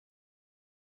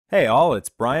Hey all, it's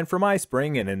Brian from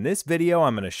iSpring, and in this video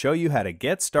I'm going to show you how to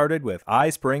get started with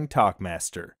iSpring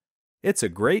Talkmaster. It's a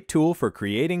great tool for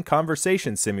creating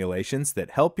conversation simulations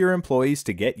that help your employees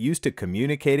to get used to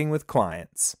communicating with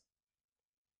clients.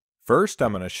 First,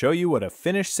 I'm going to show you what a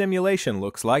finished simulation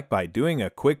looks like by doing a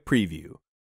quick preview.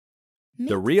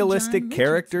 The realistic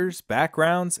characters,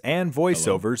 backgrounds, and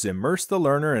voiceovers immerse the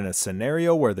learner in a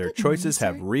scenario where their choices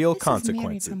have real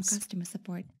consequences.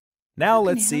 Now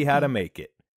let's see how to make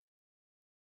it.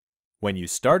 When you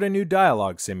start a new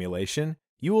dialogue simulation,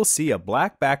 you will see a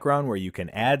black background where you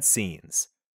can add scenes.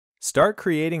 Start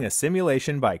creating a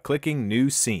simulation by clicking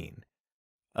New Scene.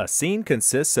 A scene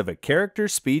consists of a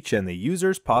character's speech and the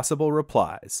user's possible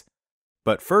replies.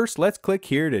 But first, let's click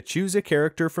here to choose a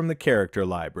character from the character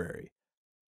library.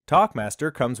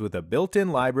 Talkmaster comes with a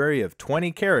built-in library of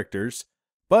 20 characters,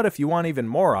 but if you want even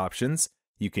more options,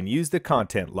 you can use the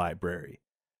content library.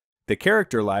 The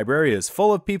character library is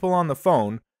full of people on the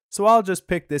phone, so I'll just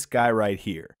pick this guy right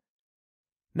here.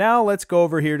 Now let's go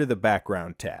over here to the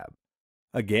Background tab.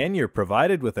 Again, you're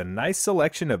provided with a nice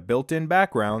selection of built-in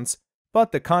backgrounds,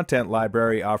 but the content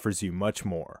library offers you much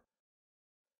more.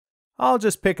 I'll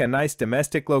just pick a nice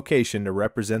domestic location to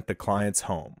represent the client's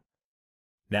home.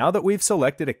 Now that we've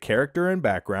selected a character and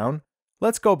background,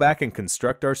 let's go back and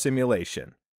construct our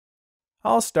simulation.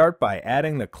 I'll start by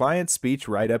adding the client's speech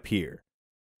right up here.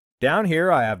 Down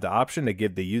here, I have the option to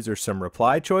give the user some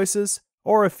reply choices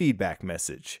or a feedback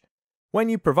message. When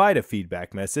you provide a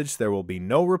feedback message, there will be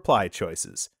no reply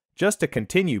choices, just a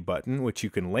continue button which you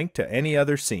can link to any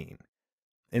other scene.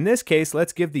 In this case,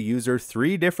 let's give the user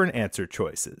 3 different answer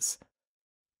choices.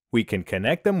 We can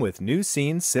connect them with new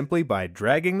scenes simply by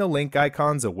dragging the link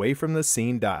icons away from the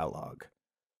scene dialog.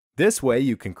 This way,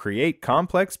 you can create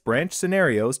complex branch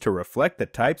scenarios to reflect the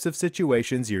types of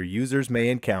situations your users may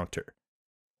encounter.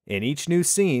 In each new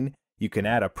scene, you can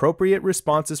add appropriate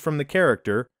responses from the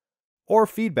character or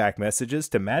feedback messages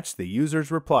to match the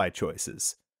user's reply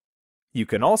choices. You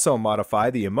can also modify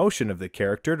the emotion of the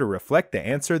character to reflect the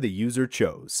answer the user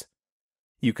chose.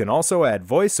 You can also add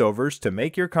voiceovers to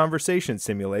make your conversation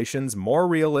simulations more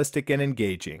realistic and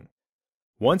engaging.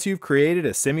 Once you've created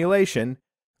a simulation,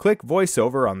 click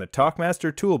VoiceOver on the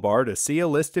Talkmaster toolbar to see a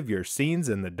list of your scenes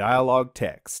in the dialogue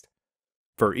text.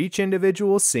 For each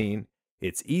individual scene,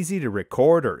 it's easy to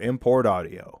record or import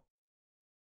audio.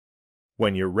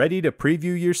 When you're ready to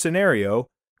preview your scenario,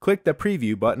 click the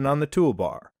Preview button on the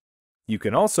toolbar. You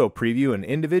can also preview an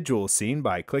individual scene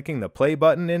by clicking the Play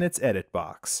button in its edit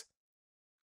box.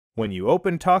 When you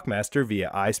open Talkmaster via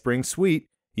iSpring Suite,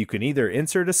 you can either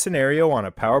insert a scenario on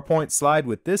a PowerPoint slide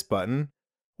with this button,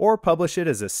 or publish it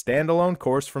as a standalone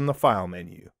course from the File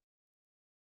menu.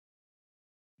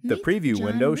 The preview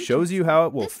window shows you how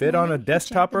it will fit on a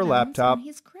desktop or laptop,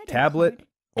 tablet,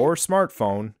 or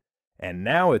smartphone, and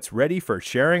now it's ready for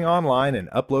sharing online and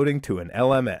uploading to an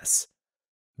LMS.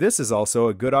 This is also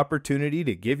a good opportunity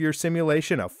to give your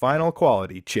simulation a final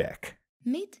quality check.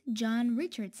 Meet John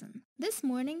Richardson. This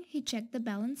morning, he checked the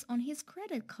balance on his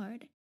credit card.